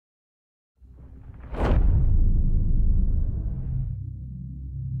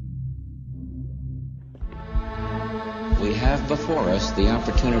have before us the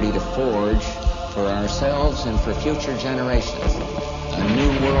opportunity to forge for ourselves and for future generations a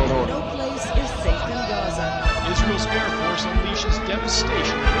new world order. No place is safe in Gaza. Israel's Air Force unleashes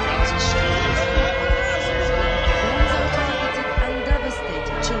devastation in Gaza Strip. Bombs are targeted and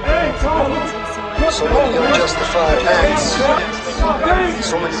devastated children. So many unjustified acts,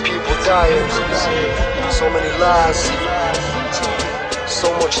 so many people dying, so many lies,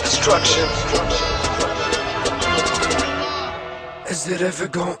 so much destruction. Is it ever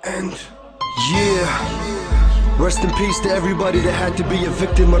gonna end? Yeah. Rest in peace to everybody that had to be a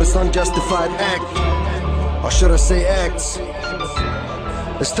victim of this unjustified act. Or should I say acts?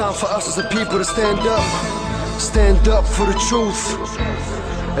 It's time for us as a people to stand up for the truth.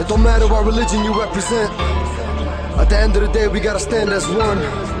 It don't matter what religion you represent. At the end of the day, we gotta stand as one.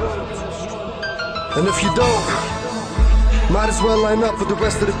 And if you don't, might as well line up with the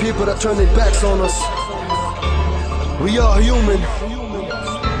rest of the people that turn their backs on us. We are human.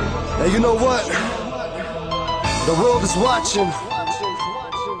 And you know what? The world is watching.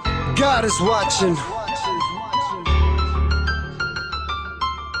 God is watching.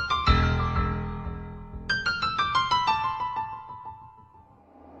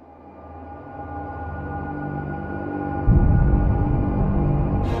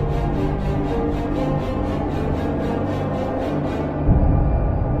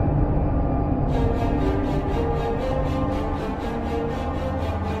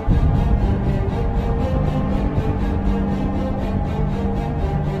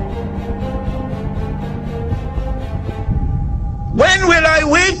 When will I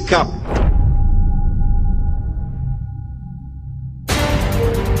wake up?